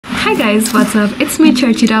Hi guys, what's up? It's me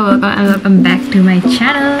Charchita and welcome back to my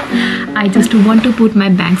channel. I just want to put my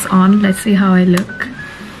bangs on. Let's see how I look.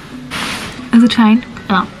 Is it fine?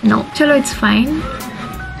 No. Chalo, it's fine.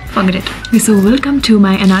 Forget it. So welcome to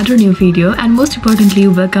my another new video, and most importantly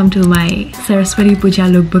welcome to my Saraswati Puja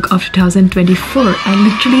Lookbook of 2024. I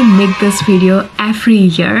literally make this video every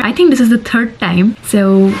year. I think this is the third time.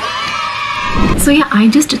 So yeah, I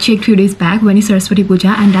just checked few days back when is Saraswati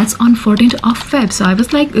Puja, and that's on 14th of Feb. So I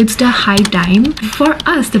was like, it's the high time. For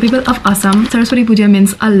us, the people of Assam, Saraswati Puja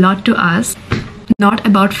means a lot to us. Not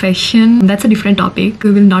about fashion, that's a different topic.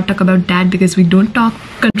 We will not talk about that because we don't talk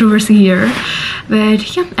controversy here.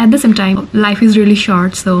 But yeah, at the same time, life is really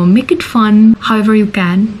short, so make it fun however you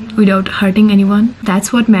can without hurting anyone.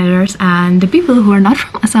 That's what matters. And the people who are not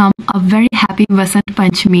from Assam are very happy Vasant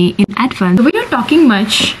Panchami in advance. So without talking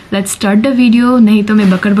much, let's start the video. Nahi to main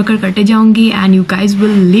bakar karte jaungi and you guys will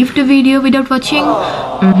leave the video without watching.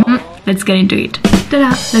 Let's get into it. Ta-da!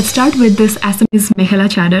 Let's start with this Assamese Mekhela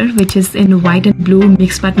Chador, which is in white and blue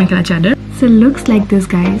mixed part Mekhela Chador. So it looks like this,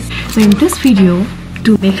 guys. So in this video,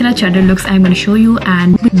 two Mekhela Chador looks I'm going to show you,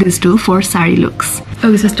 and with these two for sari looks.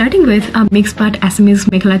 Okay, so starting with a mixed part Assamese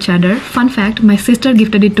Mekhela Chador. Fun fact, my sister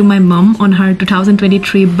gifted it to my mom on her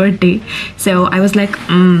 2023 birthday. So I was like,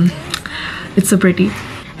 it's so pretty.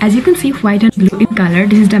 As you can see, white and blue in color.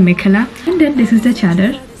 This is the Mekhela, and then this is the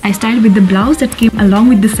Chador. I styled with the blouse that came along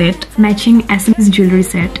with the set, matching Assamese jewelry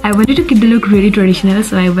set. I wanted to keep the look really traditional,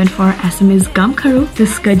 so I went for Assamese gum kharu,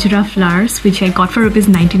 this gajra flowers which I got for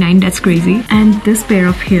 ₹99, that's crazy, and this pair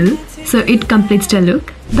of heel. So it completes the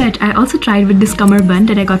look. But I also tried with this cummerbund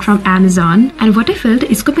that I got from Amazon, and what I felt,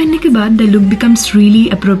 isko pehnne ke baad the look becomes really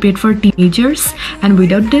appropriate for teenagers, and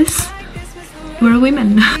without this, we're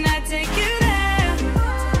women.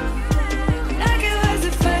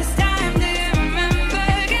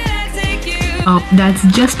 That's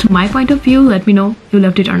just my point of view. Let me know if you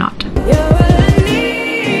loved it or not.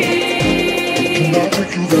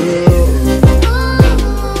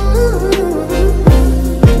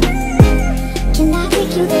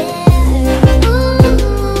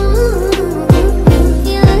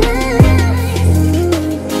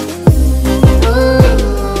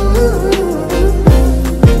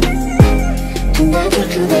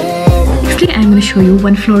 I'm going to show you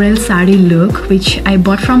one floral sari look which I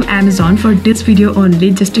bought from Amazon for this video only,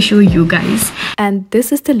 just to show you guys. And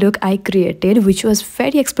this is the look I created, which was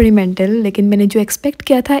very experimental. Lekin maine jo expect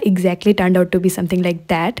kiya tha exactly turned out to be something like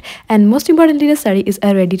that. And most importantly, the sari is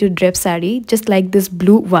a ready to drape sari, just like this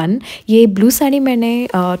blue one. Ye blue sari maine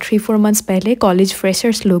 3-4 months pehle college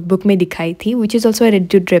freshers lookbook mein dikhai thi, which is also a ready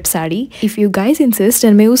to drape sari. If you guys insist,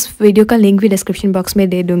 then main us video ka link bhi description box mein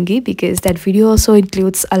de dungi, because that video also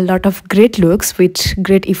includes a lot of great looks with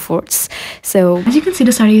great efforts. So as you can see,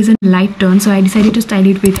 the sari is in light tone, so I decided to style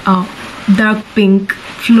it with a dark pink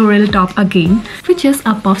floral top again, which is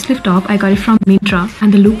a puff sleeve top. I got it from Myntra,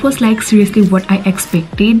 and the look was like seriously what I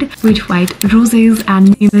expected, with white roses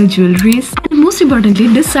and minimal jewelries. And most importantly,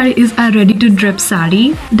 this sari is a ready to drape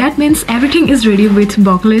sari. That means everything is ready with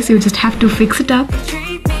bockless. You just have to fix it up.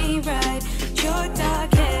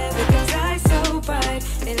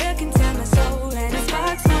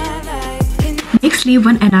 Next, leave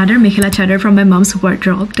one another Mekhela Chador from my mom's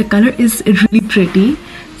wardrobe. The color is really pretty.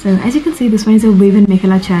 So as you can see, this one is a woven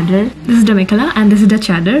Mekhela Chador. This is the Mekhela and this is the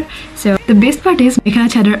Chador. So the best part is Mekhela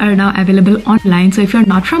Chador are now available online. So if you're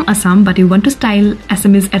not from Assam but you want to style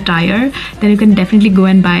Assamese attire, then you can definitely go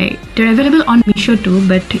and buy. They're available on Meesho too,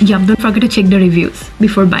 but yeah, don't forget to check the reviews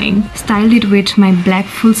before buying. Styled it with my black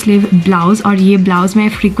full sleeve blouse, और ये blouse मैं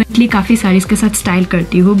frequently काफी sarees के साथ style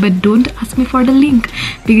करती हूँ, but don't ask me for the link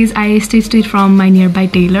because I stitched it from my nearby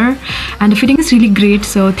tailor, and the fitting is really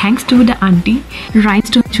great. So thanks to the auntie.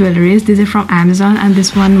 Rhinestone jewelries, these are from Amazon, and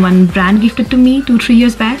this one brand gifted to me 2-3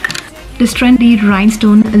 years back. This trendy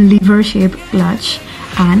rhinestone lever shape clutch,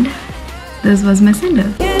 and this was my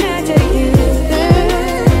sandal.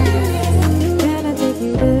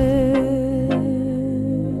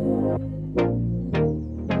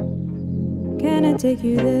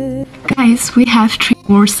 Guys, we have 3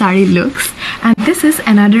 more sari looks, and this is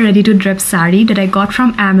another ready to drape sari that I got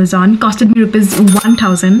from Amazon. Costed me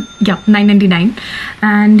 ₹1,000, yeah, $9.99,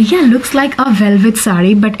 and yeah, looks like a velvet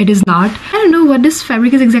sari, but it is not. I don't know what this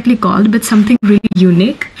fabric is exactly called, but something really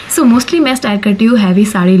unique. So mostly मैं style करती हूँ heavy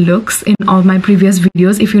sari looks in all my previous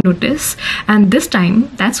videos, if you notice, and this time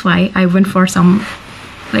that's why I went for some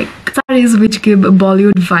like saris which give a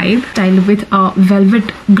Bollywood vibe, styled with a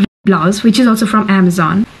velvet green blouse, which is also from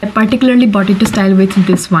Amazon. I particularly bought it to style with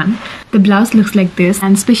this one. The blouse looks like this,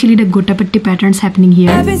 and especially the gotapatti patterns happening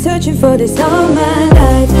here. I've been searching for this all my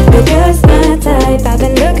life. You're just my type. I've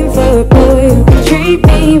been looking for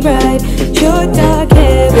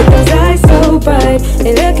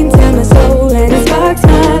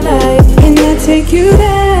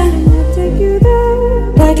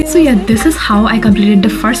So yeah, this is how I completed the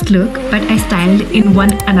first look, but I styled in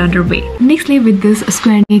one another way. Nextly, with this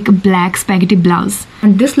square neck black spaghetti blouse,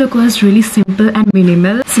 and this look was really simple and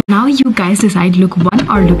minimal. So now you guys decide look 1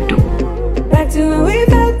 or look 2. Back to when we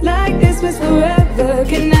felt like this was forever.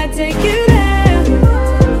 Can I take you there?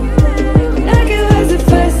 Like it was the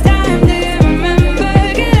first time. Do you remember?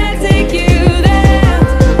 Can I take you there?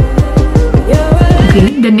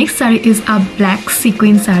 Okay, the next saree is a black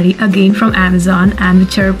sequin saree, again from Amazon, and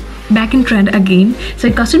which are back in trend again. So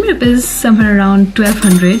it costed me rupees somewhere around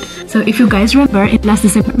 1200. So if you guys remember, in last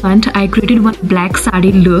December month I created one black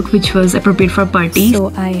saree look which was appropriate for party.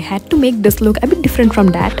 So I had to make this look a bit different from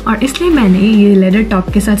that. और इसलिए मैंने ये leather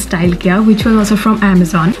top के साथ style किया, which was also from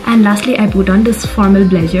Amazon. And lastly I put on this formal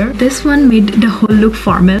blazer. This one made the whole look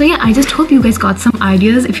formal. So yeah, I just hope you guys got some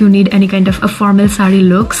ideas if you need any kind of a formal saree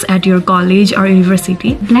looks at your college or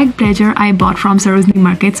university. Black blazer I bought from Saraswati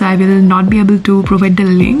Market, so I will not be able to provide the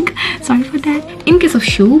link. Sorry for that. In case of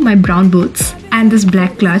shoe, my brown boots and this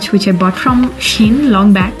black clutch which I bought from Shein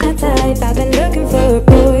long back. I've been looking for a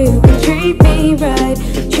boy who can treat me right.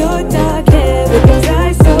 Your dark hair with those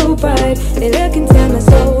eyes so bright, they look into my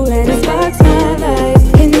soul and it sparks my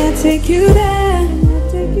life. Can I take you there?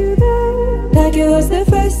 Like it was the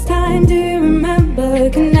first time. Do you remember?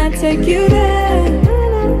 Can I take you there?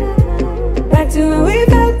 Back to when we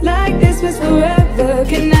felt like this was forever.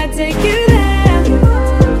 Can I take you there?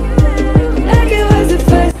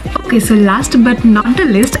 Okay, so last but not the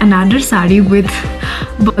least, another saree with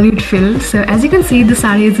Bollywood fill. So as you can see, the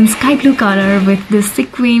saree is in sky blue color with this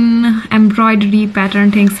sequin embroidery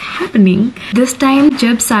pattern things happening. This time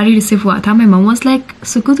जब saree receive हुआ था, my mom was like,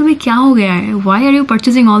 "Suku, तुम्हें क्या हो गया है? Why are you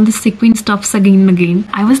purchasing all this sequin stuffs again and again?"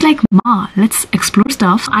 I was like, "Ma, let's explore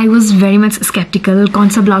stuff." I was very much skeptical. कौन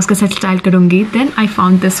सा blouse के साथ style करूँगी? Then I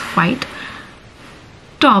found this white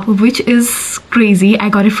top which is crazy. I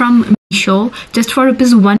got it from Meesho just for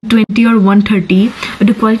rupees 120 or 130, but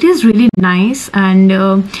the quality is really nice. And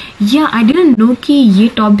yeah, I didn't know कि ये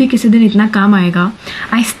top भी किसी दिन इतना काम आएगा.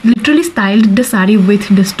 I literally styled the saree with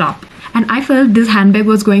this top, and I felt this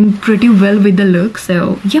handbag was going pretty well with the look.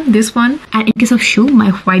 So yeah, this one. And in case of shoe,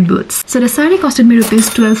 my white boots. So the saree costed me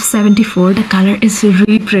rupees 1274. The color is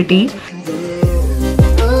really pretty.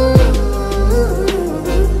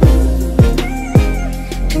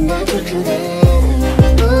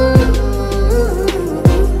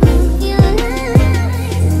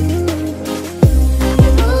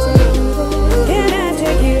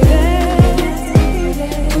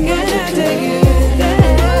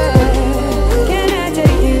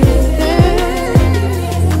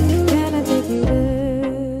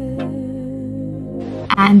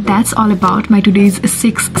 And that's all about my today's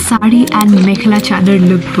 6 Saree and Mekhela Chador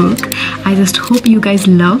lookbook. I just hope you guys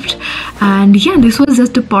loved. And yeah, this was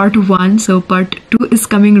just a part 1, so part 2 is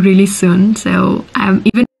coming really soon. So I'm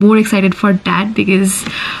even more excited for that because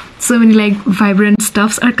so many like vibrant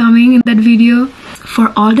stuffs are coming in that video. For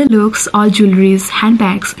all the looks, all jewelries,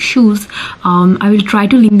 handbags, shoes, I will try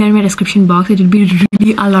to link them in my description box. It will be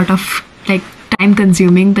really a lot of like time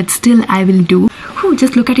consuming, but still I will do. Whew,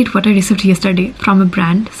 just look at it, what I received yesterday from a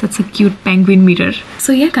brand. Such a cute penguin mirror.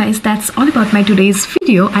 So yeah guys, that's all about my today's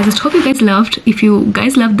video. I just hope you guys loved. If you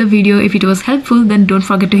guys loved the video, if it was helpful, then don't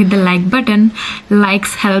forget to hit the like button.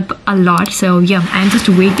 Likes help a lot. So yeah, I'm just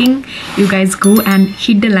waiting. You guys go and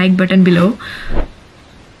hit the like button below.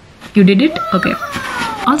 You did it? Okay.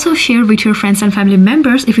 Also share with your friends and family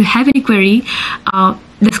members. If you have any query,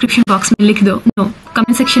 description box में लिख दो. No,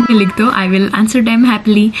 comment section में लिख दो. I will answer them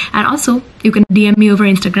happily. And also you can DM me over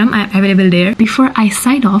Instagram. I'm available there. Before I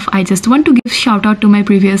sign off, I just want to give shout out to my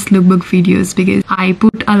previous lookbook videos because I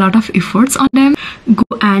put a lot of efforts on them.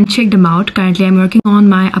 Go and check them out. Currently I'm working on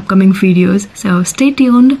my upcoming videos, so stay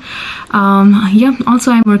tuned. Yeah,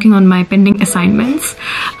 also I'm working on my pending assignments.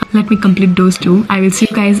 Let me complete those too. I will see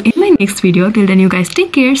you guys in my next video. Till then, you guys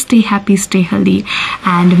take care, stay happy, stay healthy,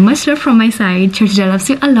 and much love from my side. Charchita loves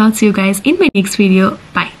you a lot. See you guys in my next video.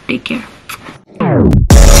 Bye. Take care.